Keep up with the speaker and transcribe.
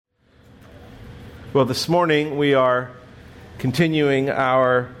Well, this morning we are continuing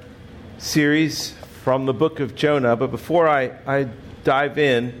our series from the book of Jonah. But before I dive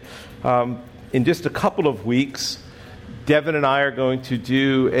in just a couple of weeks, Devin and I are going to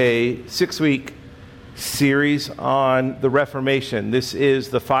do a 6-week series on the Reformation. This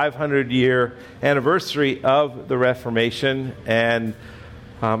is the 500-year anniversary of the Reformation, and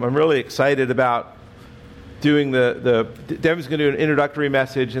I'm really excited about doing Devin's going to do an introductory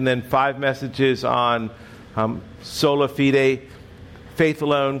message and then 5 messages on sola fide, faith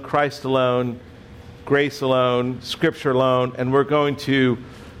alone, Christ alone, grace alone, Scripture alone, and we're going to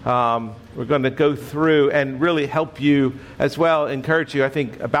go through and really help you as well, encourage you, I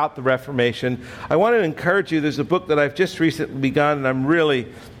think, about the Reformation. I want to encourage you. There's a book that I've just recently begun, and I'm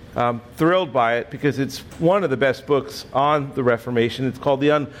really thrilled by it because it's one of the best books on the Reformation. It's called The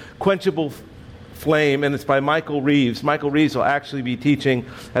Unquenchable Flame, and it's by Michael Reeves. Michael Reeves will actually be teaching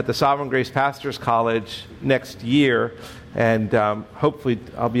at the Sovereign Grace Pastors College next year, and hopefully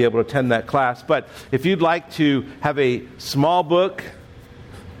I'll be able to attend that class. But if you'd like to have a small book,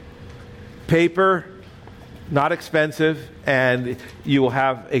 paper, not expensive, and you will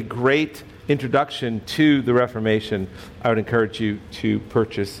have a great introduction to the Reformation, I would encourage you to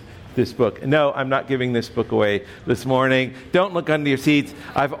purchase this book. No, I'm not giving this book away this morning. Don't look under your seats.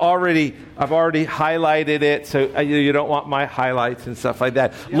 I've already highlighted it, so you don't want my highlights and stuff like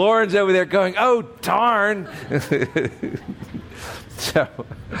that. Yep. Lauren's over there going, "Oh, darn." So,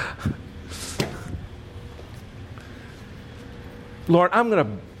 Lauren, I'm going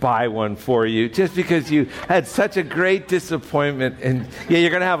to buy one for you just because you had such a great disappointment, and you're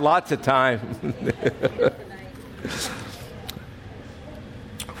going to have lots of time.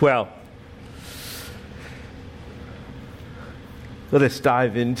 Well, let us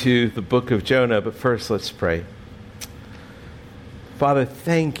dive into the book of Jonah, but first let's pray. Father,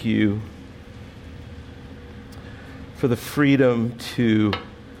 thank you for the freedom to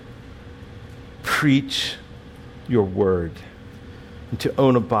preach your word and to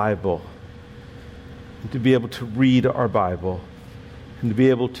own a Bible and to be able to read our Bible and to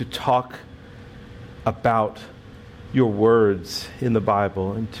be able to talk about your words in the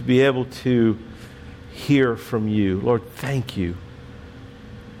Bible and to be able to hear from you. Lord, thank you.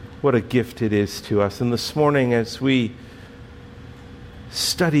 What a gift it is to us. And this morning as we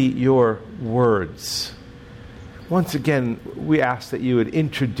study your words, once again, we ask that you would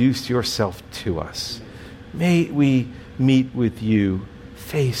introduce yourself to us. May we meet with you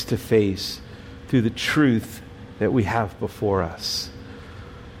face to face through the truth that we have before us.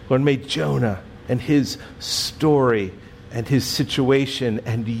 Lord, may Jonah and his story and his situation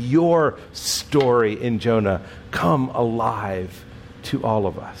and your story in Jonah come alive to all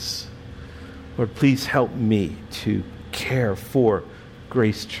of us. Lord, please help me to care for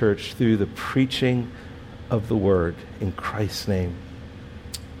Grace Church through the preaching of the word. In Christ's name,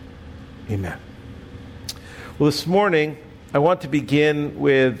 amen. Well, this morning, I want to begin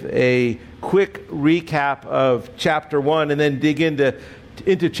with a quick recap of chapter 1 and then dig into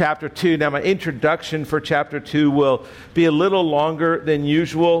chapter 2. Now, my introduction for chapter 2 will be a little longer than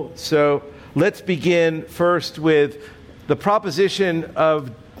usual. So let's begin first with the proposition of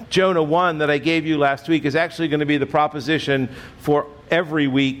Jonah 1 that I gave you last week is actually going to be the proposition for every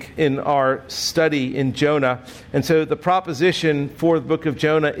week in our study in Jonah. And so the proposition for the book of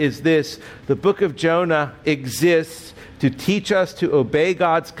Jonah is this: the book of Jonah exists to teach us to obey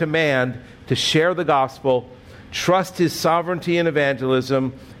God's command to share the gospel, trust his sovereignty in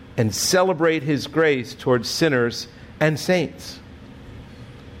evangelism, and celebrate his grace towards sinners and saints.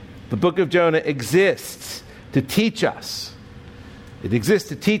 The book of Jonah exists to teach us. It exists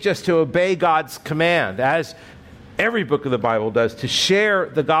to teach us to obey God's command, as every book of the Bible does, to share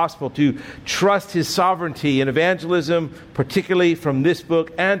the gospel, to trust his sovereignty in evangelism, particularly from this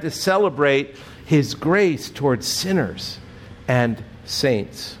book, and to celebrate his grace towards sinners and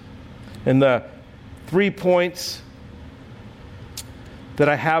saints. And the 3 points that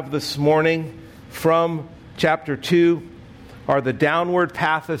I have this morning from chapter 2 are the downward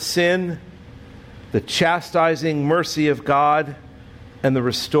path of sin, the chastising mercy of God, and the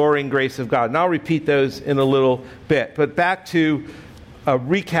restoring grace of God. And I'll repeat those in a little bit. But back to a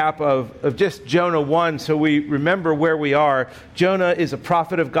recap of just Jonah 1 so we remember where we are. Jonah is a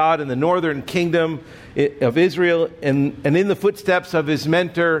prophet of God in the northern kingdom of Israel, and in the footsteps of his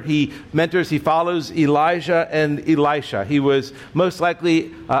he follows Elijah and Elisha. He was most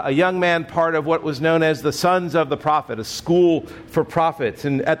likely a young man, part of what was known as the Sons of the Prophet, a school for prophets.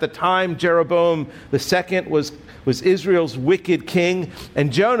 And at the time, Jeroboam II was Israel's wicked king,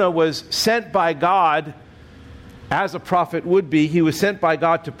 and Jonah was sent by God As a prophet would be, he was sent by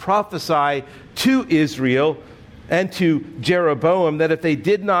God to prophesy to Israel and to Jeroboam that if they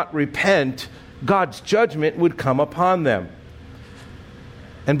did not repent, God's judgment would come upon them.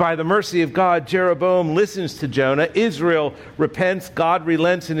 And by the mercy of God, Jeroboam listens to Jonah. Israel repents. God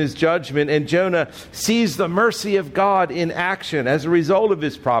relents in his judgment. And Jonah sees the mercy of God in action as a result of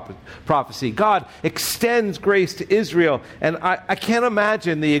his prophecy. God extends grace to Israel. And I can't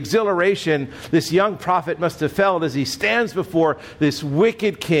imagine the exhilaration this young prophet must have felt as he stands before this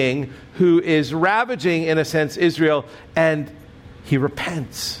wicked king who is ravaging, in a sense, Israel. And he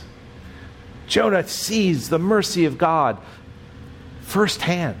repents. Jonah sees the mercy of God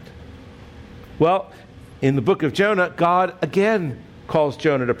firsthand. Well, in the book of Jonah, God again calls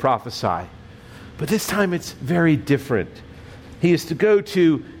Jonah to prophesy. But this time it's very different. He is to go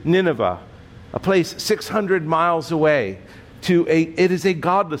to Nineveh, a place 600 miles away. It is a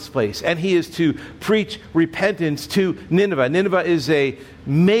godless place, and he is to preach repentance to Nineveh. Nineveh is a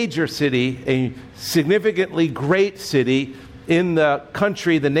major city, a significantly great city in the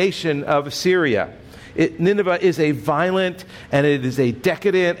country, the nation of Assyria. Nineveh is a violent, and it is a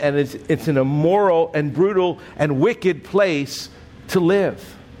decadent, and it's an immoral and brutal and wicked place to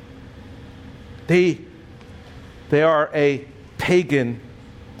live. They are a pagan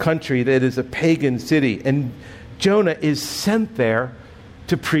country that is a pagan city, and Jonah is sent there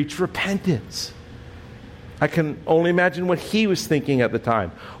to preach repentance. I can only imagine what he was thinking at the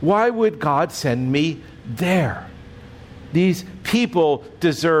time. Why would God send me there? These people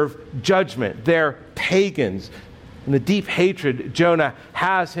deserve judgment. They're pagans. And the deep hatred Jonah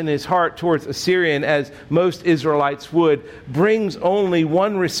has in his heart towards Assyrian, as most Israelites would, brings only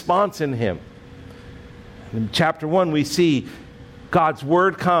one response in him. In chapter 1, we see God's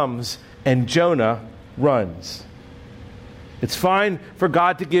word comes and Jonah runs. It's fine for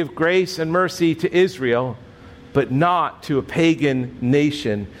God to give grace and mercy to Israel, but not to a pagan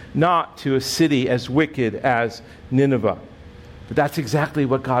nation, not to a city as wicked as Nineveh. But that's exactly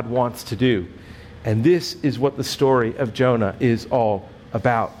what God wants to do. And this is what the story of Jonah is all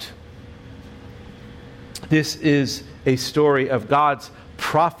about. This is a story of God's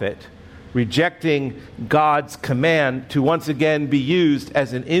prophet rejecting God's command to once again be used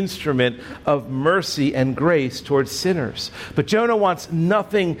as an instrument of mercy and grace towards sinners. But Jonah wants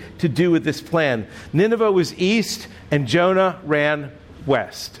nothing to do with this plan. Nineveh was east, and Jonah ran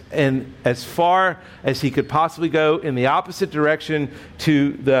west. And as far as he could possibly go in the opposite direction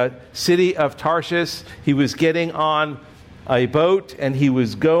to the city of Tarshish, he was getting on a boat, and he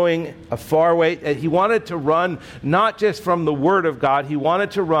was going a far way. He wanted to run not just from the word of God, he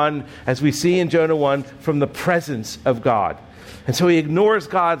wanted to run, as we see in Jonah 1, from the presence of God. And so he ignores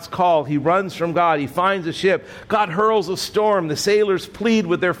God's call. He runs from God. He finds a ship. God hurls a storm. The sailors plead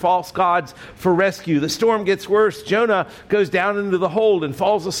with their false gods for rescue. The storm gets worse. Jonah goes down into the hold and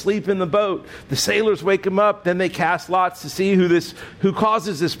falls asleep in the boat. The sailors wake him up. Then they cast lots to see who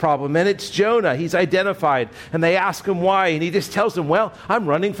causes this problem. And it's Jonah. He's identified. And they ask him why. And he just tells them, well, I'm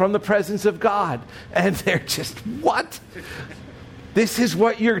running from the presence of God. And they're just, what? This is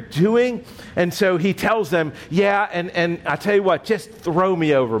what you're doing? And so he tells them, yeah, and I tell you what, just throw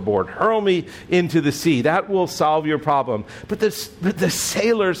me overboard. Hurl me into the sea. That will solve your problem. But the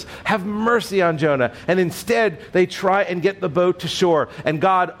sailors have mercy on Jonah. And instead, they try and get the boat to shore. And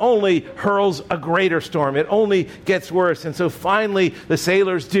God only hurls a greater storm. It only gets worse. And so finally, the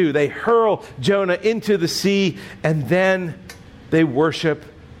sailors do. They hurl Jonah into the sea, and then they worship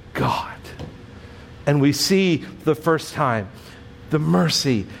God. And we see the first time the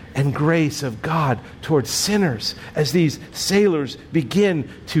mercy and grace of God towards sinners as these sailors begin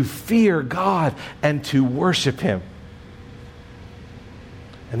to fear God and to worship Him.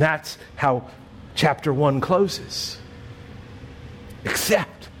 And that's how chapter 1 closes.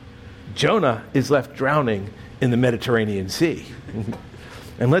 Except Jonah is left drowning in the Mediterranean Sea.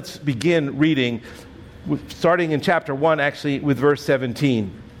 And let's begin reading, starting in chapter 1, actually, with verse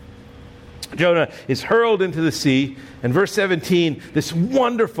 17. Jonah is hurled into the sea. And verse 17, this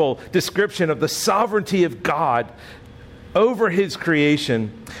wonderful description of the sovereignty of God over His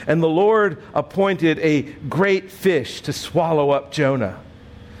creation. And the Lord appointed a great fish to swallow up Jonah.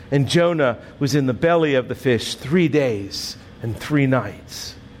 And Jonah was in the belly of the fish 3 days and 3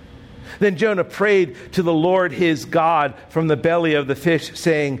 nights. Then Jonah prayed to the Lord his God from the belly of the fish,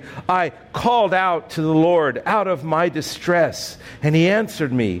 saying, I called out to the Lord out of my distress, and He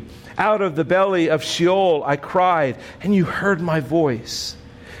answered me. Out of the belly of Sheol I cried, and You heard my voice.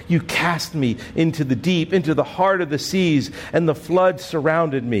 You cast me into the deep, into the heart of the seas, and the flood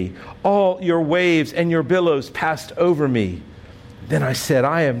surrounded me. All Your waves and Your billows passed over me. Then I said,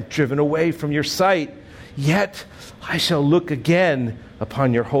 I am driven away from Your sight. Yet I shall look again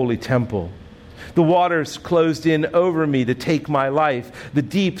upon your holy temple. The waters closed in over me to take my life. The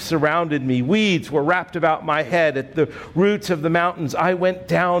deep surrounded me. Weeds were wrapped about my head. At the roots of the mountains I went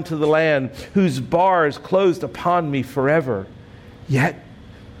down to the land, whose bars closed upon me forever. Yet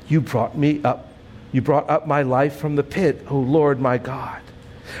you brought up my life from the pit, O Lord my God.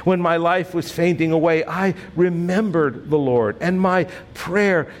 When my life was fainting away, I remembered the Lord, and my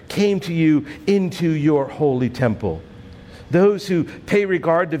prayer came to you into your holy temple. Those who pay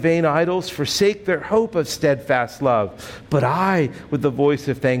regard to vain idols forsake their hope of steadfast love. But I, with the voice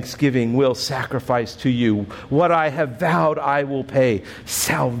of thanksgiving, will sacrifice to you. What I have vowed I will pay.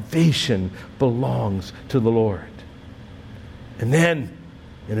 Salvation belongs to the Lord. And then,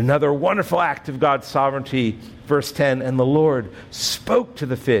 in another wonderful act of God's sovereignty, verse 10, and the Lord spoke to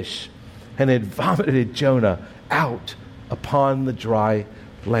the fish, and it vomited Jonah out upon the dry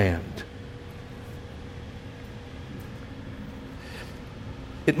land.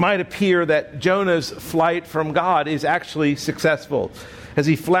 It might appear that Jonah's flight from God is actually successful. As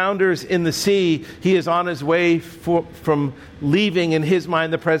he flounders in the sea, he is on his way from leaving, in his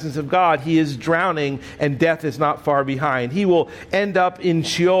mind, the presence of God. He is drowning, and death is not far behind. He will end up in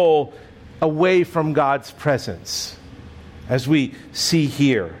Sheol, away from God's presence, as we see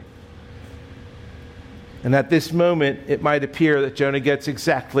here. And at this moment, it might appear that Jonah gets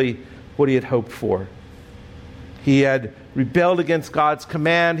exactly what he had hoped for. He had rebelled against God's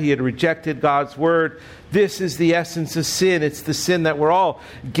command. He had rejected God's word. This is the essence of sin. It's the sin that we're all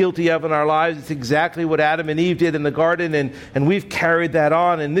guilty of in our lives. It's exactly what Adam and Eve did in the garden, and we've carried that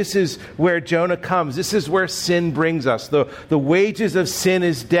on. And this is where Jonah comes. This is where sin brings us. The wages of sin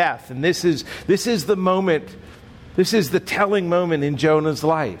is death. And this is the moment, this is the telling moment in Jonah's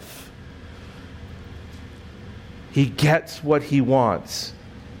life. He gets what he wants.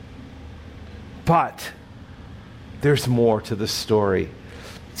 But there's more to the story.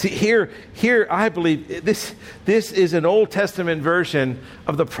 See, here I believe this is an Old Testament version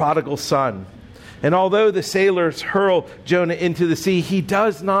of the prodigal son. And although the sailors hurl Jonah into the sea, he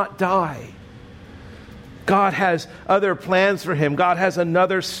does not die. God has other plans for him. God has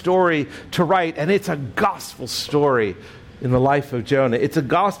another story to write, and it's a gospel story in the life of Jonah. It's a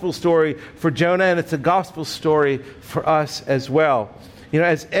gospel story for Jonah, and it's a gospel story for us as well.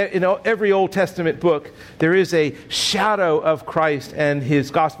 As every Old Testament book, there is a shadow of Christ and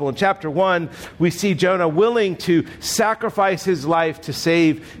his gospel. In chapter 1, we see Jonah willing to sacrifice his life to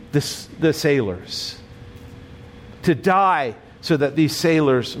save the sailors, to die so that these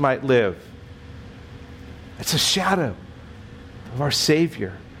sailors might live. It's a shadow of our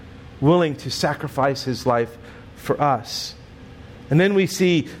Savior, willing to sacrifice his life for us. And then we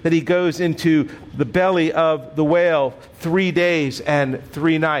see that he goes into the belly of the whale 3 days and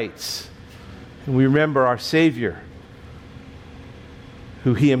 3 nights. And we remember our Savior,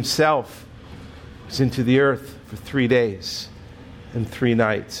 who he himself was into the earth for 3 days and 3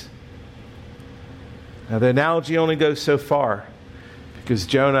 nights. Now the analogy only goes so far, because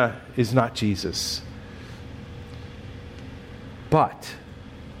Jonah is not Jesus. But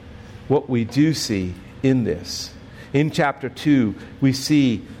what we do see in this, in chapter 2, we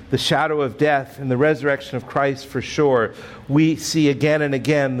see the shadow of death and the resurrection of Christ for sure. We see again and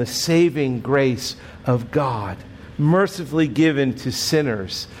again the saving grace of God, mercifully given to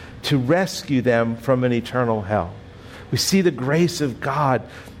sinners to rescue them from an eternal hell. We see the grace of God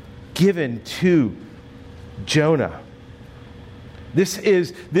given to Jonah.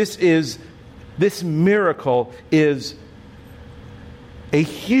 This miracle is a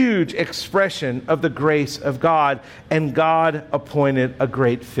huge expression of the grace of God, and God appointed a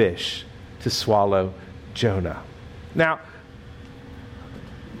great fish to swallow Jonah. Now,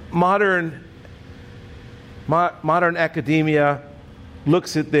 modern academia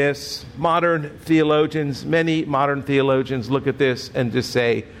looks at this. Many modern theologians look at this and just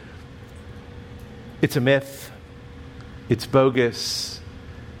say, it's a myth, it's bogus,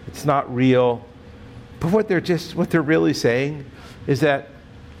 it's not real. But what they're really saying is that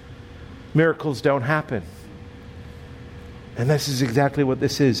miracles don't happen. And this is exactly what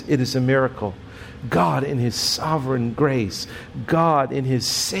this is. It is a miracle. God in his sovereign grace, God in his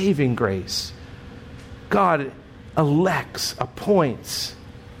saving grace, God appoints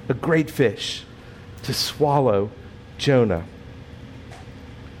a great fish to swallow Jonah.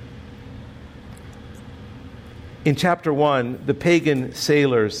 In chapter 1, the pagan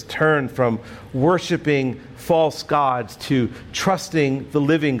sailors turned from worshiping false gods to trusting the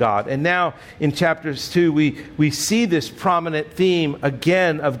living God. And now in chapters 2, we see this prominent theme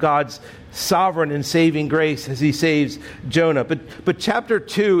again of God's sovereign and saving grace as he saves Jonah. But chapter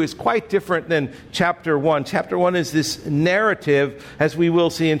 2 is quite different than chapter 1. Chapter 1 is this narrative, as we will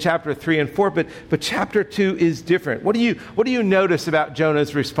see in chapter 3 and 4, but chapter 2 is different. What do you notice about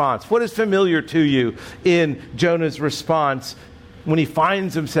Jonah's response? What is familiar to you in Jonah's response when he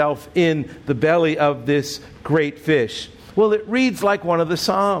finds himself in the belly of this great fish? Well, it reads like one of the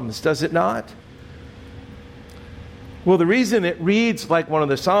Psalms, does it not? Well, the reason it reads like one of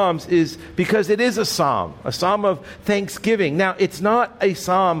the Psalms is because it is a psalm of thanksgiving. Now, it's not a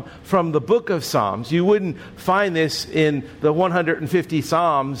psalm from the book of Psalms. You wouldn't find this in the 150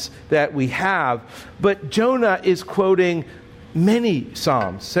 psalms that we have. But Jonah is quoting many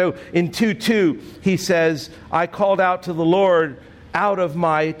psalms. So in 2:2, he says, I called out to the Lord out of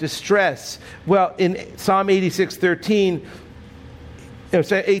my distress. Well, in Psalm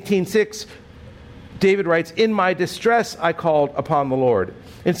 18:6, David writes, in my distress I called upon the Lord.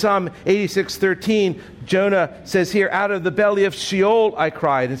 In Psalm 86:13, Jonah says here, out of the belly of Sheol I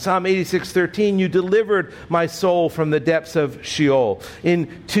cried. In Psalm 86:13, you delivered my soul from the depths of Sheol. In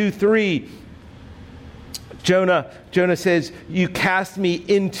 2:3, Jonah says, you cast me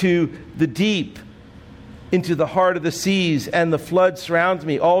into the deep, into the heart of the seas, and the flood surrounds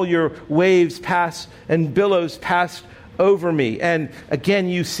me. All your waves pass and billows pass over me. And again,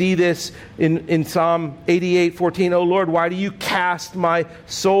 you see this in Psalm 88:14. Oh Lord, why do you cast my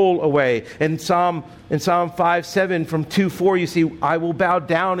soul away? And Psalm 5:7 from 2:4, you see, I will bow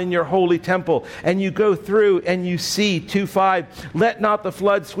down in your holy temple. And you go through and you see 2:5, let not the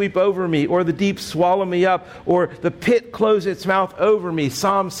flood sweep over me, or the deep swallow me up, or the pit close its mouth over me.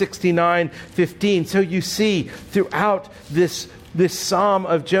 Psalm 69:15. So you see throughout this psalm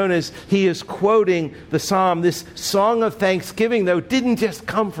of Jonah's, he is quoting the psalm. This song of thanksgiving, though, didn't just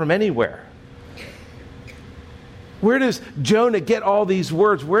come from anywhere. Where does Jonah get all these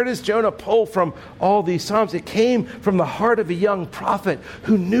words? Where does Jonah pull from all these psalms? It came from the heart of a young prophet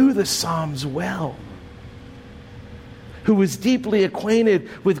who knew the psalms well, who was deeply acquainted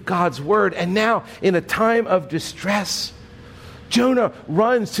with God's word. And now, in a time of distress, Jonah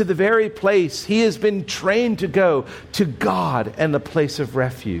runs to the very place he has been trained to go, to God and the place of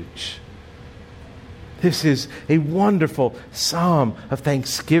refuge. This is a wonderful psalm of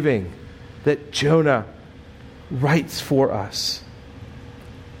thanksgiving that Jonah writes for us.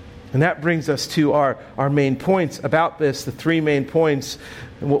 And that brings us to our main points about this, the three main points,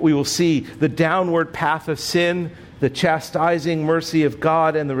 and what we will see: the downward path of sin, the chastising mercy of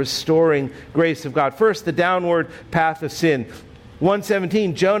God, and the restoring grace of God. First, the downward path of sin.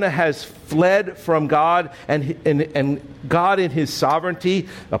 1:17, Jonah has fled from God, and God in his sovereignty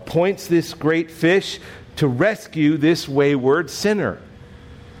appoints this great fish to rescue this wayward sinner.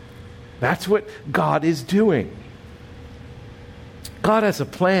 That's what God is doing. God has a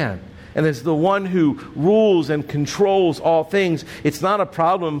plan, and as the one who rules and controls all things, it's not a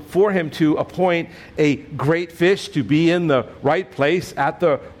problem for him to appoint a great fish to be in the right place at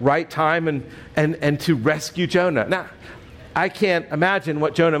the right time and to rescue Jonah. Now, I can't imagine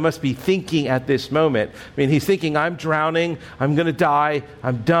what Jonah must be thinking at this moment. I mean, he's thinking, I'm drowning, I'm going to die,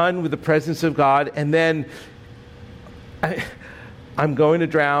 I'm done with the presence of God, and then I'm going to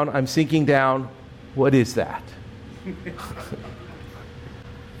drown, I'm sinking down. What is that?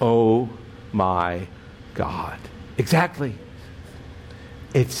 Oh my God. Exactly.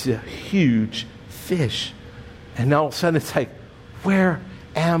 It's a huge fish. And all of a sudden it's like, where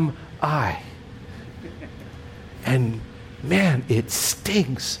am I? And man, it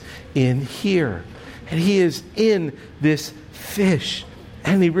stinks in here. And he is in this fish.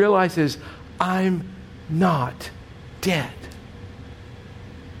 And he realizes, I'm not dead.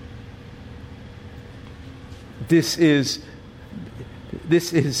 This is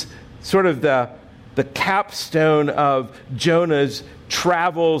sort of the capstone of Jonah's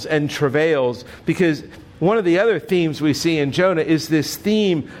travels and travails, because one of the other themes we see in Jonah is this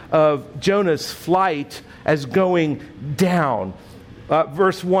theme of Jonah's flight as going down.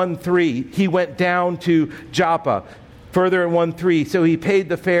 Verse 1:3, he went down to Joppa. Further in 1:3, so he paid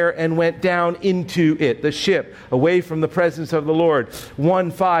the fare and went down into it, the ship, away from the presence of the Lord.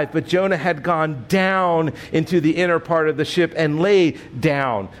 1:5, but Jonah had gone down into the inner part of the ship and lay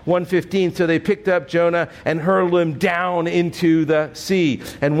down. 1:15, so they picked up Jonah and hurled him down into the sea.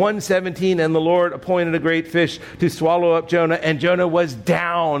 And 1:17, and the Lord appointed a great fish to swallow up Jonah, and Jonah was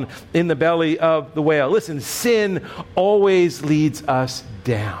down in the belly of the whale. Listen, sin always leads us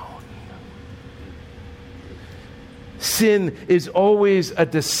down. Sin is always a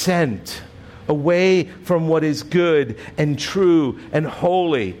descent away from what is good and true and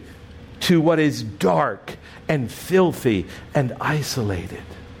holy to what is dark and filthy and isolated.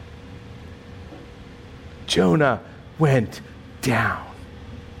 Jonah went down.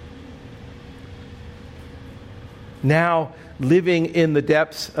 Now, living in the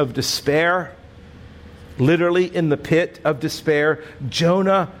depths of despair, literally in the pit of despair,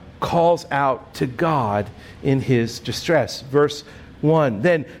 Jonah calls out to God in his distress. Verse 1,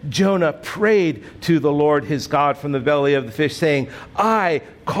 then Jonah prayed to the Lord his God from the belly of the fish, saying, I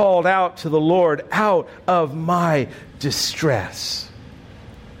called out to the Lord out of my distress.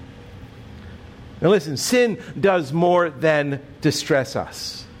 Now listen, sin does more than distress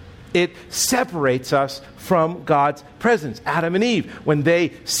us. It separates us from God's presence. Adam and Eve, when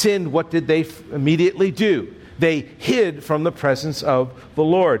they sinned, what did they immediately do? They hid from the presence of the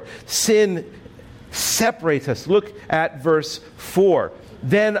Lord. Sin separates us. Look at verse 4.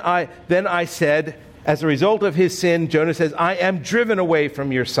 Then I said, as a result of his sin, Jonah says, I am driven away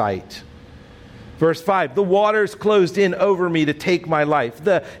from your sight. Verse 5, the waters closed in over me to take my life.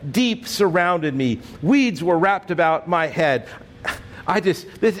 The deep surrounded me. Weeds were wrapped about my head.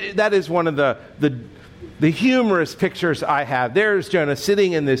 That is one of the humorous pictures I have. There's Jonah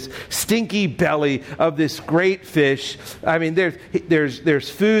sitting in this stinky belly of this great fish. I mean, there's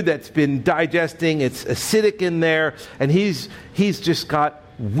food that's been digesting. It's acidic in there, and he's just got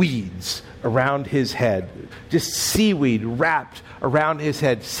weeds around his head, just seaweed wrapped around his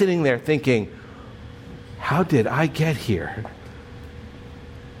head, sitting there thinking, how did I get here?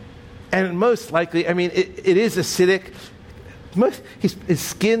 And most likely, I mean, it is acidic. His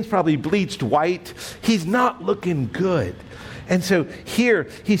skin's probably bleached white. He's not looking good. And so here,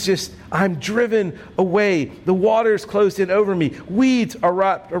 he's just, I'm driven away. The waters closed in over me. Weeds are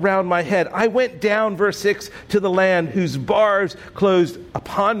wrapped around my head. I went down, verse 6, to the land whose bars closed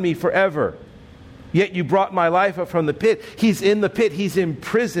upon me forever. Yet you brought my life up from the pit. He's in the pit. He's in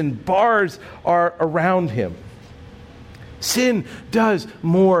prison. Bars are around him. Sin does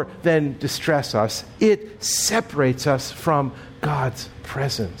more than distress us. It separates us from God's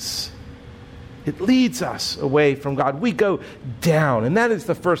presence. It leads us away from God. We go down, and that is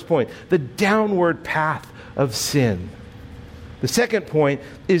the first point, the downward path of sin. The second point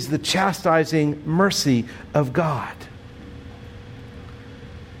is the chastising mercy of God.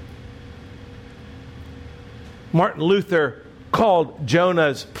 Martin Luther called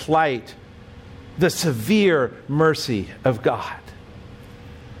Jonah's plight the severe mercy of God.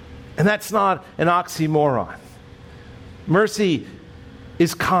 And that's not an oxymoron. Mercy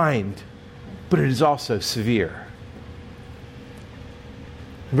is kind, but it is also severe.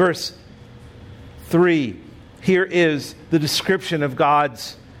 Verse 3, here is the description of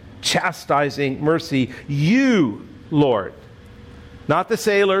God's chastising mercy. You, Lord, not the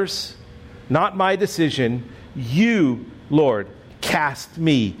sailors, not my decision, you, Lord, cast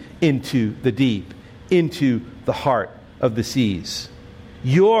me into the deep, into the heart of the seas.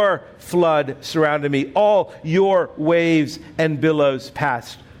 Your flood surrounded me. All your waves and billows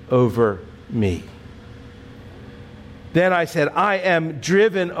passed over me. Then I said, I am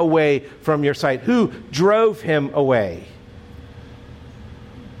driven away from your sight. Who drove him away?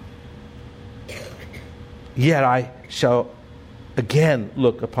 Yet I shall again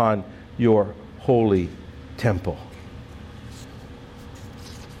look upon your holy temple.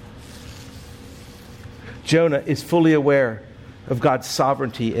 Jonah is fully aware of God's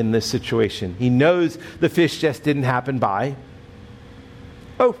sovereignty in this situation. He knows the fish just didn't happen by.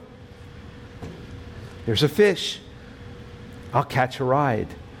 Oh, there's a fish. I'll catch a ride.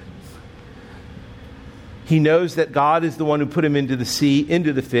 He knows that God is the one who put him into the sea,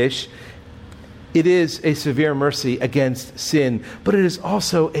 into the fish. It is a severe mercy against sin, but it is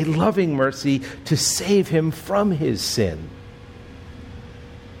also a loving mercy to save him from his sin.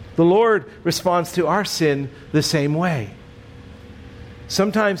 The Lord responds to our sin the same way.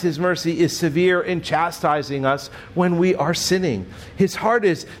 Sometimes his mercy is severe in chastising us when we are sinning. His heart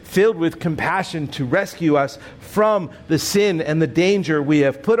is filled with compassion to rescue us from the sin and the danger we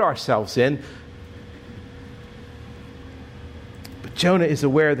have put ourselves in. But Jonah is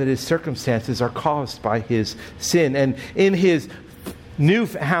aware that his circumstances are caused by his sin. And in his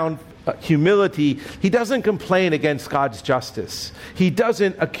newfound humility, he doesn't complain against God's justice. He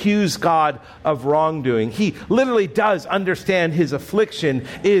doesn't accuse God of wrongdoing. He literally does understand his affliction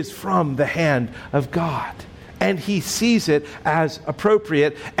is from the hand of God. And he sees it as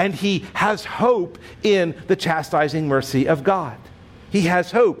appropriate, and he has hope in the chastising mercy of God. He has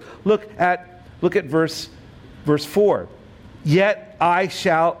hope. Look at verse 4. Yet I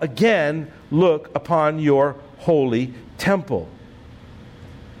shall again look upon your holy temple.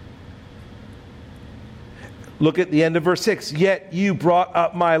 Look at the end of verse 6. Yet you brought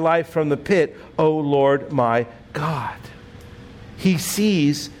up my life from the pit, O Lord my God. He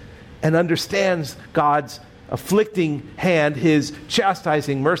sees and understands God's afflicting hand, his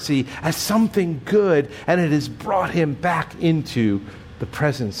chastising mercy, as something good, and it has brought him back into the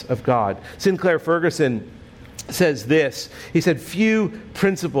presence of God. Sinclair Ferguson says this. He said, few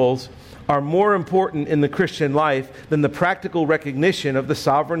principles are more important in the Christian life than the practical recognition of the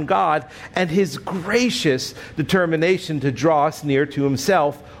sovereign God and his gracious determination to draw us near to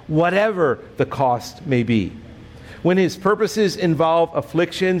himself, whatever the cost may be. When his purposes involve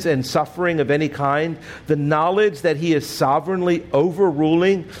afflictions and suffering of any kind, the knowledge that he is sovereignly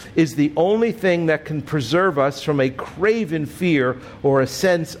overruling is the only thing that can preserve us from a craven fear or a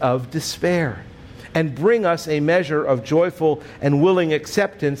sense of despair, and bring us a measure of joyful and willing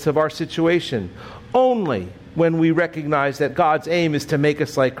acceptance of our situation. Only when we recognize that God's aim is to make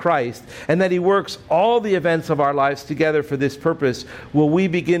us like Christ, and that he works all the events of our lives together for this purpose, will we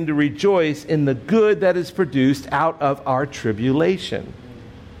begin to rejoice in the good that is produced out of our tribulation.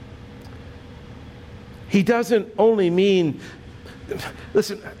 He doesn't only mean,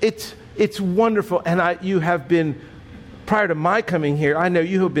 listen, it's wonderful, and you have been, prior to my coming here, I know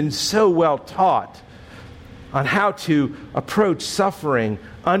you have been so well taught on how to approach suffering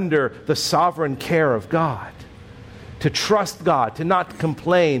under the sovereign care of God, to trust God, to not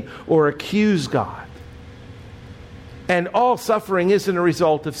complain or accuse God. And all suffering isn't a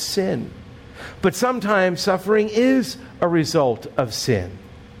result of sin, but sometimes suffering is a result of sin.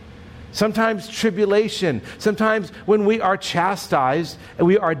 Sometimes tribulation, sometimes when we are chastised and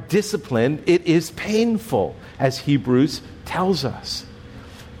we are disciplined, it is painful, as Hebrews tells us.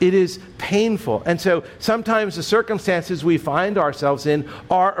 It is painful. And so sometimes the circumstances we find ourselves in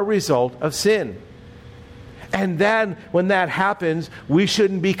are a result of sin. And then when that happens, we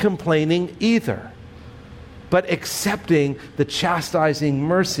shouldn't be complaining either, but accepting the chastising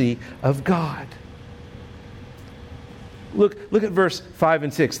mercy of God. Look at verse 5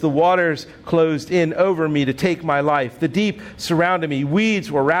 and 6. The waters closed in over me to take my life. The deep surrounded me.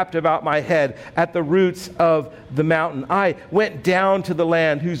 Weeds were wrapped about my head at the roots of the mountain. I went down to the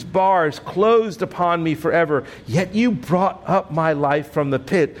land whose bars closed upon me forever. Yet you brought up my life from the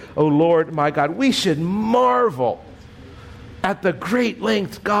pit, O Lord my God. We should marvel at the great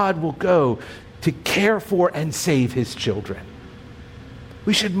lengths God will go to care for and save his children.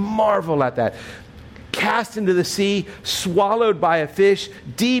 We should marvel at that. Cast into the sea, swallowed by a fish,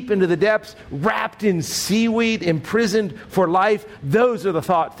 deep into the depths, wrapped in seaweed, imprisoned for life. Those are the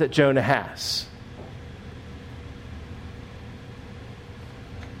thoughts that Jonah has.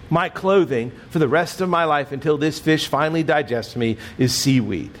 My clothing for the rest of my life until this fish finally digests me is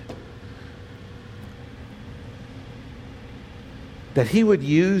seaweed. That he would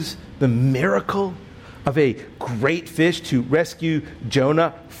use the miracle of a great fish to rescue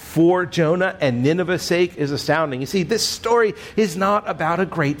Jonah for Jonah and Nineveh's sake is astounding. You see, this story is not about a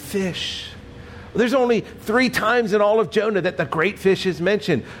great fish. There's only 3 times in all of Jonah that the great fish is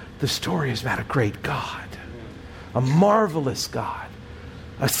mentioned. The story is about a great God, a marvelous God,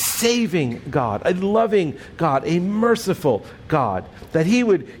 a saving God, a loving God, a merciful God. That he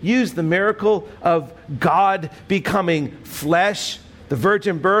would use the miracle of God becoming flesh, the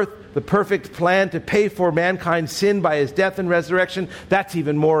virgin birth, the perfect plan to pay for mankind's sin by his death and resurrection, that's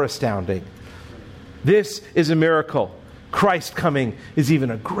even more astounding. This is a miracle. Christ coming is even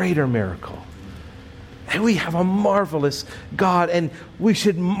a greater miracle. And we have a marvelous God, and we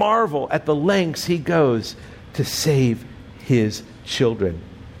should marvel at the lengths he goes to save his children.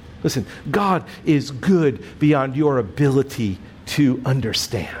 Listen, God is good beyond your ability to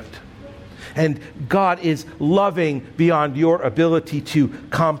understand. And God is loving beyond your ability to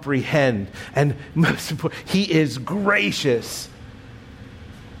comprehend. And most important, he is gracious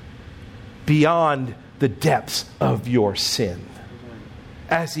beyond the depths of your sin,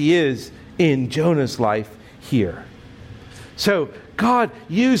 as he is in Jonah's life here. So God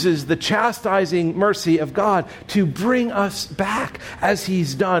uses the chastising mercy of God to bring us back, as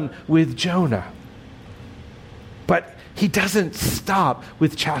he's done with Jonah. But he doesn't stop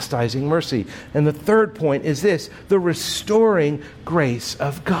with chastising mercy. And the third point is this: the restoring grace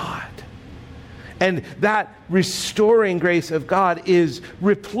of God. And that restoring grace of God is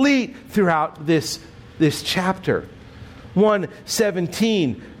replete throughout this chapter.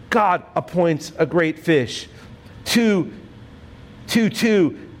 1:17, God appoints a great fish.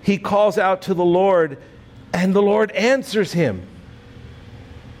 2:2, he calls out to the Lord, and the Lord answers him.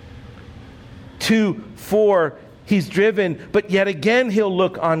 2:4, he's driven, but yet again he'll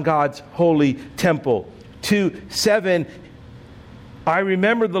look on God's holy temple. 2:7, I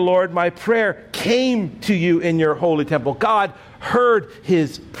remember the Lord, my prayer came to you in your holy temple. God heard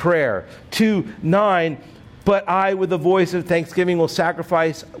his prayer. 2:9, but I with the voice of thanksgiving will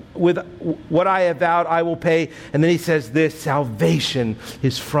sacrifice, with what I have vowed I will pay. And then he says this, salvation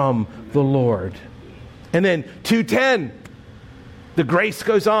is from the Lord. And then 2:10, the grace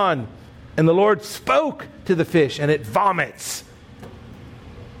goes on, and the Lord spoke to the fish, and it vomits.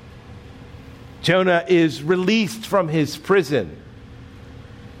 Jonah is released from his prison.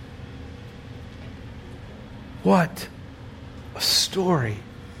 What a story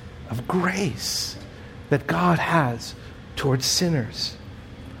of grace that God has towards sinners.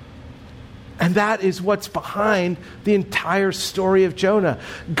 And that is what's behind the entire story of Jonah.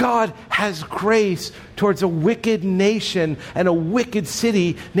 God has grace towards a wicked nation and a wicked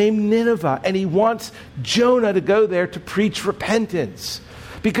city named Nineveh. And he wants Jonah to go there to preach repentance,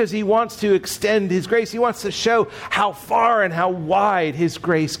 because he wants to extend his grace. He wants to show how far and how wide his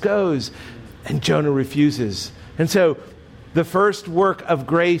grace goes. And Jonah refuses. And so the first work of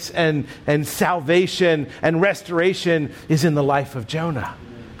grace and salvation and restoration is in the life of Jonah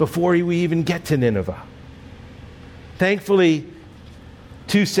before we even get to Nineveh. Thankfully,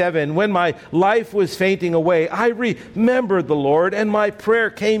 2:7, when my life was fainting away, I remembered the Lord, and my prayer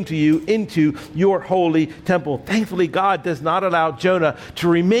came to you into your holy temple. Thankfully, God does not allow Jonah to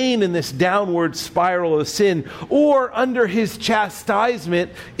remain in this downward spiral of sin or under his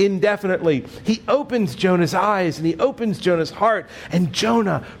chastisement indefinitely. He opens Jonah's eyes and he opens Jonah's heart, and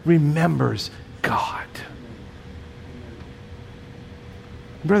Jonah remembers God.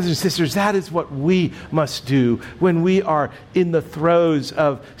 Brothers and sisters, that is what we must do when we are in the throes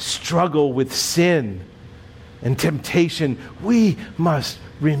of struggle with sin and temptation. We must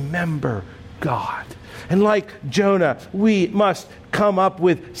remember God. And like Jonah, we must come up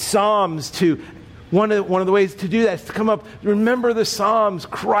with Psalms to one of the ways to do that is to come up, remember the Psalms,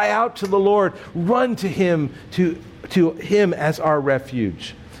 cry out to the Lord, run to him, to him as our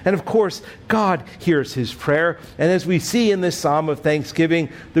refuge. And of course, God hears his prayer. And as we see in this psalm of thanksgiving,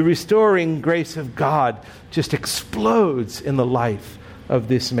 the restoring grace of God just explodes in the life of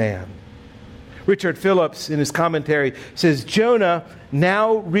this man. Richard Phillips, in his commentary, says, Jonah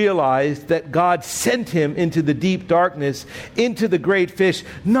now realized that God sent him into the deep darkness, into the great fish,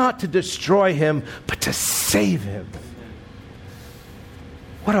 not to destroy him, but to save him.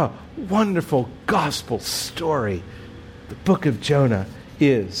 What a wonderful gospel story the book of Jonah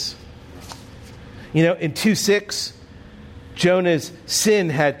is. You know, in 2:6, Jonah's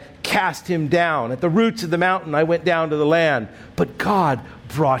sin had cast him down. At the roots of the mountain, I went down to the land, but God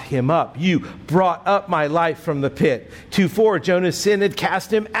brought him up. You brought up my life from the pit. 2:4, Jonah's sin had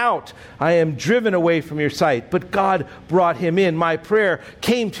cast him out. I am driven away from your sight, but God brought him in. My prayer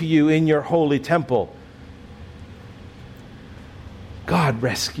came to you in your holy temple. God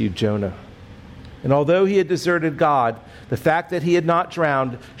rescued Jonah. And although he had deserted God, the fact that he had not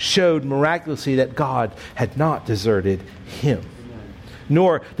drowned showed miraculously that God had not deserted him.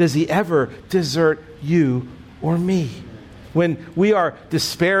 Nor does he ever desert you or me. When we are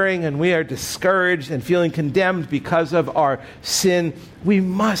despairing and we are discouraged and feeling condemned because of our sin, we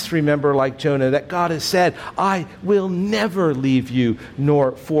must remember, like Jonah, that God has said, I will never leave you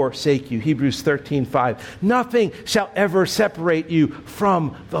nor forsake you. Hebrews 13:5. Nothing shall ever separate you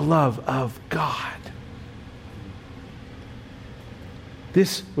from the love of God.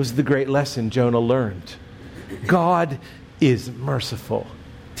 This was the great lesson Jonah learned. God is merciful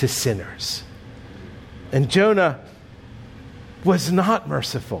to sinners. And Jonah was not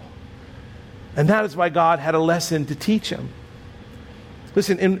merciful. And that is why God had a lesson to teach him.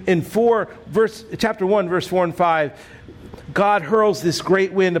 Listen, in chapter 1, verse 4 and 5, God hurls this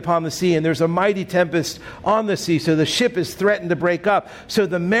great wind upon the sea, and there's a mighty tempest on the sea, so the ship is threatened to break up. So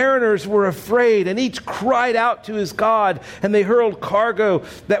the mariners were afraid, and each cried out to his God, and they hurled cargo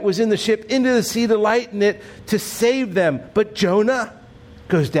that was in the ship into the sea to lighten it, to save them. But Jonah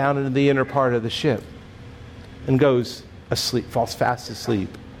goes down into the inner part of the ship and goes asleep, falls fast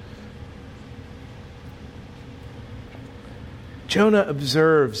asleep. Jonah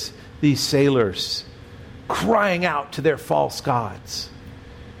observes these sailors crying out to their false gods.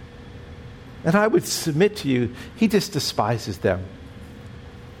 And I would submit to you, he just despises them.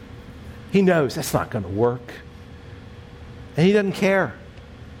 He knows that's not going to work. And he doesn't care.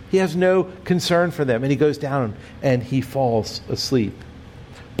 He has no concern for them. And he goes down and he falls asleep.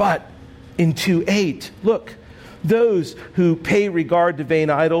 But in 2:8, look, those who pay regard to vain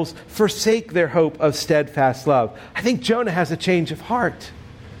idols forsake their hope of steadfast love. I think Jonah has a change of heart.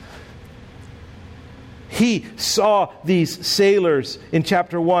 He saw these sailors in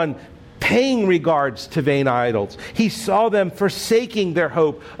chapter 1 paying regards to vain idols. He saw them forsaking their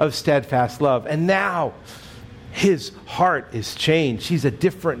hope of steadfast love. And now his heart is changed. He's a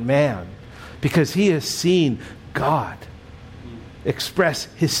different man because he has seen God express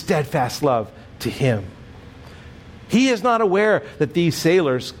his steadfast love to him. He is not aware that these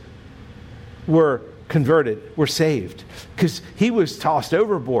sailors were converted, were saved, because he was tossed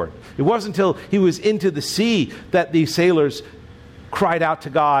overboard. It wasn't until he was into the sea that these sailors cried out to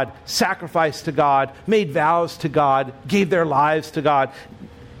God, sacrificed to God, made vows to God, gave their lives to God.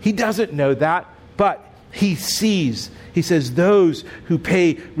 He doesn't know that, but he sees. He says, those who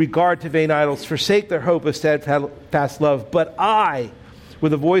pay regard to vain idols forsake their hope of steadfast love, but I,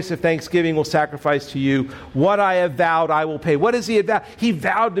 with a voice of thanksgiving, will sacrifice to you. What I have vowed, I will pay. What does he have vowed? He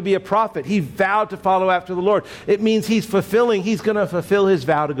vowed to be a prophet. He vowed to follow after the Lord. It means he's going to fulfill his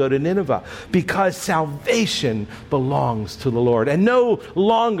vow to go to Nineveh, because salvation belongs to the Lord. And no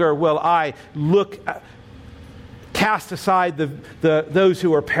longer will I cast aside those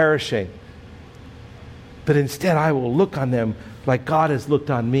who are perishing, but instead I will look on them like God has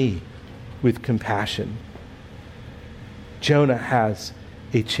looked on me, with compassion. Jonah has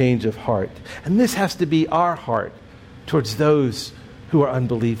a change of heart. And this has to be our heart towards those who are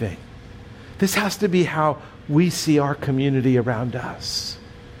unbelieving. This has to be how we see our community around us.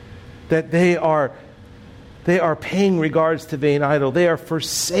 That they are paying regards to vain idol. They are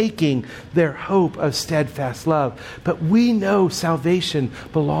forsaking their hope of steadfast love. But we know salvation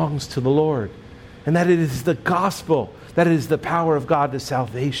belongs to the Lord, and that it is the gospel, that it is the power of God to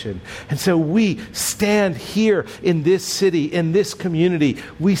salvation. And so we stand here in this city, in this community.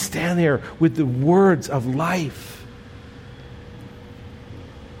 We stand there with the words of life.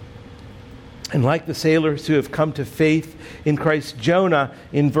 And like the sailors who have come to faith in Christ, Jonah,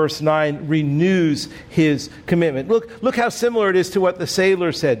 in verse 9, renews his commitment. Look how similar it is to what the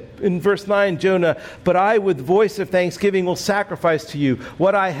sailor said. In verse 9, Jonah, but I with voice of thanksgiving will sacrifice to you.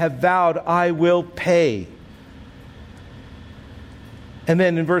 What I have vowed, I will pay. And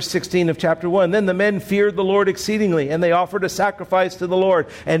then in verse 16 of chapter 1, then the men feared the Lord exceedingly, and they offered a sacrifice to the Lord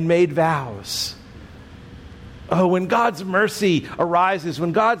and made vows. Oh, when God's mercy arises,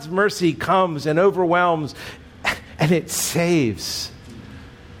 when God's mercy comes and overwhelms and it saves,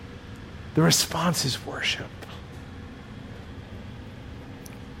 the response is worship.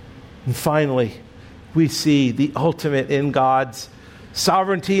 And finally, we see the ultimate in God's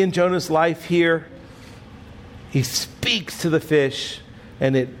sovereignty in Jonah's life here. He speaks to the fish,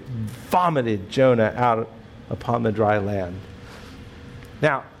 and it vomited Jonah out upon the dry land.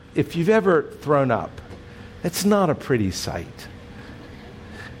 Now, if you've ever thrown up, it's not a pretty sight.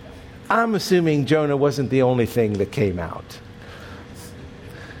 I'm assuming Jonah wasn't the only thing that came out.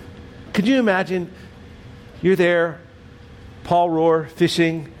 Could you imagine? You're there, Paul Rohr,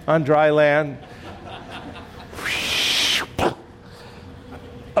 fishing on dry land.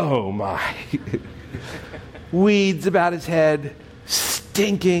 Oh my. Weeds about his head,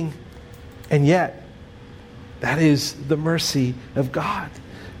 stinking. And yet, that is the mercy of God.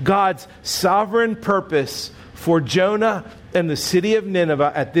 God's sovereign purpose for Jonah and the city of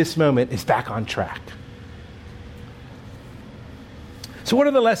Nineveh at this moment is back on track. So what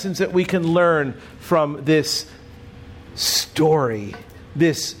are the lessons that we can learn from this story,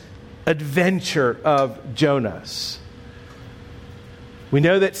 this adventure of Jonah's? We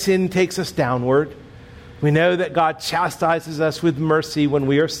know that sin takes us downward. We know that God chastises us with mercy when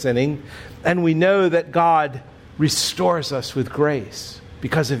we are sinning. And we know that God restores us with grace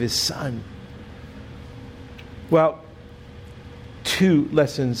because of his Son. Well, 2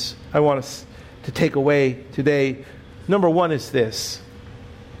 lessons I want us to take away today. Number 1 is this: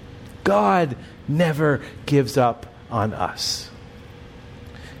 God never gives up on us.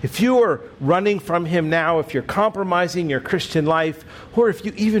 If you are running from him now, if you're compromising your Christian life, or if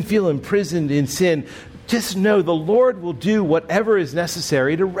you even feel imprisoned in sin, just know the Lord will do whatever is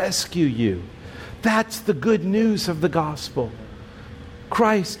necessary to rescue you. That's the good news of the gospel.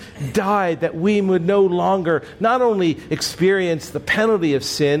 Christ died that we would no longer not only experience the penalty of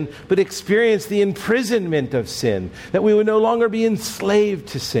sin, but experience the imprisonment of sin, that we would no longer be enslaved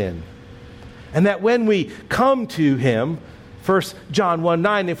to sin. And that when we come to him, 1 John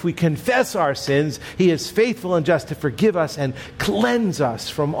 1:9, if we confess our sins, he is faithful and just to forgive us and cleanse us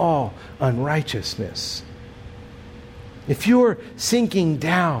from all unrighteousness. If you're sinking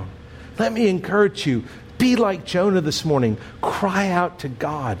down, let me encourage you, be like Jonah this morning. Cry out to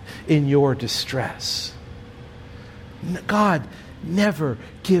God in your distress. God never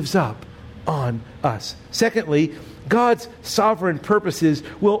gives up on us. Secondly, God's sovereign purposes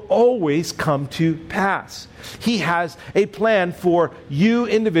will always come to pass. He has a plan for you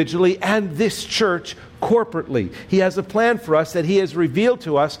individually and this church corporately. He has a plan for us that He has revealed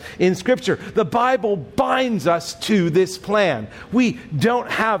to us in Scripture. The Bible binds us to this plan. We don't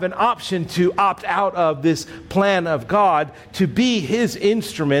have an option to opt out of this plan of God, to be His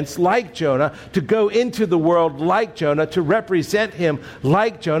instruments like Jonah, to go into the world like Jonah, to represent Him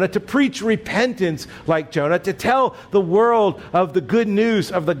like Jonah, to preach repentance like Jonah, to tell the world of the good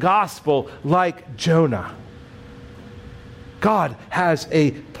news of the gospel like Jonah. God has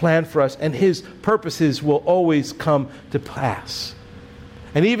a plan for us, and His purposes will always come to pass.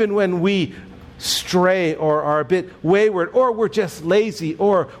 And even when we stray or are a bit wayward, or we're just lazy,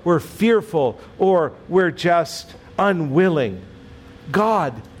 or we're fearful, or we're just unwilling,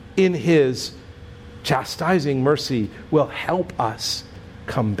 God, in His chastising mercy, will help us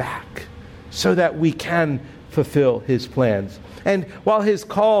come back so that we can fulfill His plans. And while His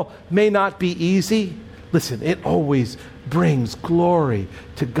call may not be easy, listen, it always brings glory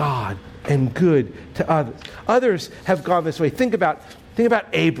to God and good to others. Others have gone this way. Think about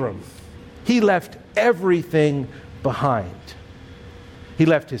Abram. He left everything behind. He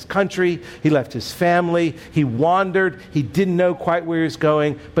left his country. He left his family. He wandered. He didn't know quite where he was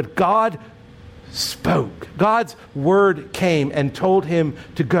going. But God spoke. God's word came and told him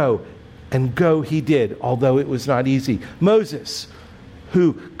to go. And go he did, although it was not easy. Moses,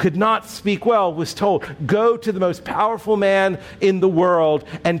 who could not speak well, was told, go to the most powerful man in the world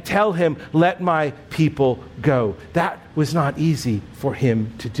and tell him, let my people go. That was not easy for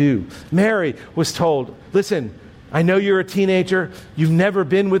him to do. Mary was told, listen, I know you're a teenager, you've never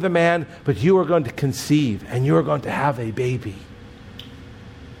been with a man, but you are going to conceive and you are going to have a baby.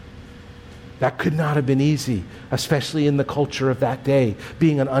 That could not have been easy, especially in the culture of that day,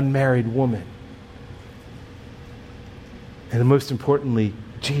 being an unmarried woman. And most importantly,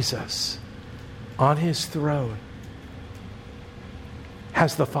 Jesus, on His throne,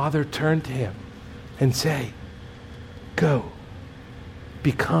 has the Father turn to Him and say, go,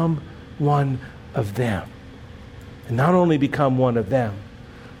 become one of them. And not only become one of them,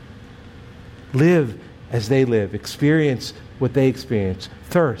 live as they live, experience what they experience,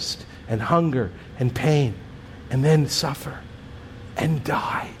 thirst and hunger and pain, and then suffer and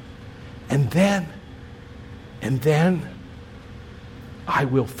die. And then I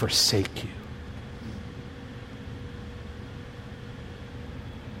will forsake you.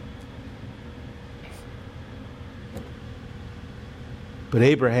 But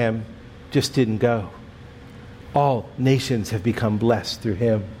Abraham just didn't go. All nations have become blessed through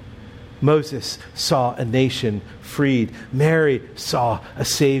him. Moses saw a nation freed. Mary saw a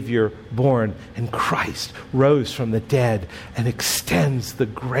Savior born. And Christ rose from the dead and extends the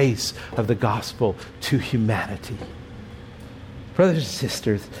grace of the gospel to humanity. Brothers and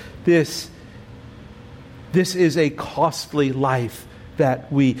sisters, this is a costly life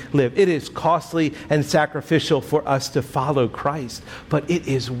that we live. It is costly and sacrificial for us to follow Christ, but it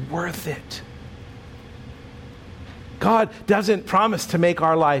is worth it. God doesn't promise to make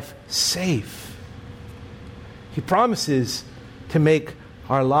our life safe. He promises to make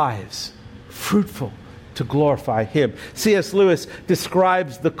our lives fruitful, to glorify Him. C.S. Lewis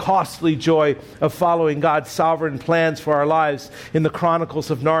describes the costly joy of following God's sovereign plans for our lives in the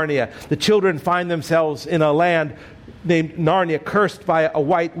Chronicles of Narnia. The children find themselves in a land named Narnia, cursed by a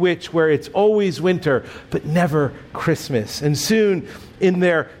white witch, where it's always winter, but never Christmas. And soon, in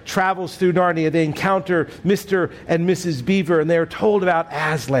their travels through Narnia, they encounter Mr. and Mrs. Beaver, and they are told about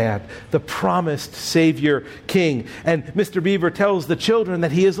Aslan, the promised Savior King. And Mr. Beaver tells the children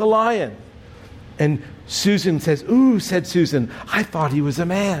that he is a lion. And Susan says, "Ooh," said Susan, "I thought he was a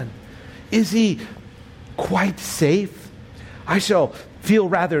man. Is he quite safe? I shall feel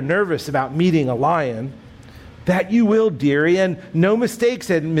rather nervous about meeting a lion." "That you will, dearie, and no mistake,"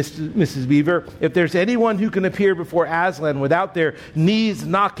 said Mrs. Beaver. "If there's anyone who can appear before Aslan without their knees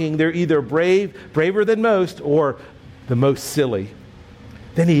knocking, they're either braver than most, or the most silly."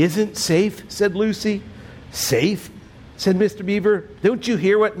 "Then he isn't safe," said Lucy. "Safe?" said Mr. Beaver. "Don't you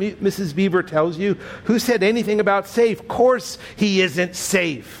hear what Mrs. Beaver tells you? Who said anything about safe? Of course he isn't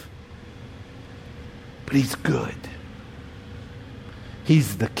safe. But he's good.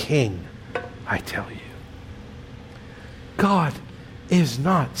 He's the king, I tell you." God is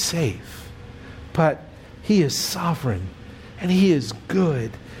not safe, but He is sovereign and He is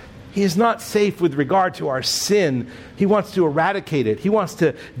good. He is not safe with regard to our sin. He wants to eradicate it. He wants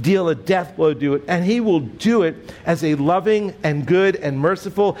to deal a death blow to it, and He will do it as a loving and good and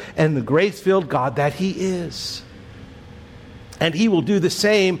merciful and the grace-filled God that He is. And he will do the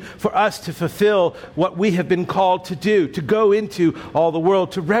same for us to fulfill what we have been called to do, to go into all the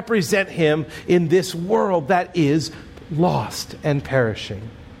world, to represent him in this world that is lost and perishing.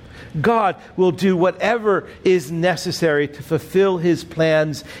 God will do whatever is necessary to fulfill his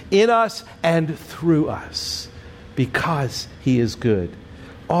plans in us and through us, because he is good.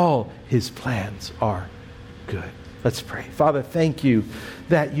 All his plans are good. Let's pray. Father, thank you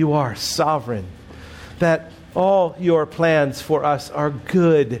that you are sovereign, that all your plans for us are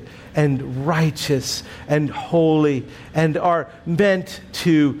good and righteous and holy and are meant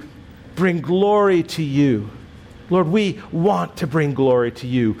to bring glory to you. Lord, we want to bring glory to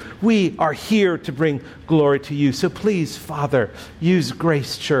you. We are here to bring glory to you. So please, Father, use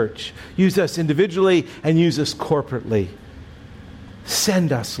Grace Church. Use us individually and use us corporately.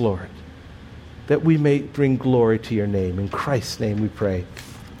 Send us, Lord, that we may bring glory to your name. In Christ's name we pray.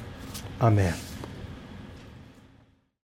 Amen.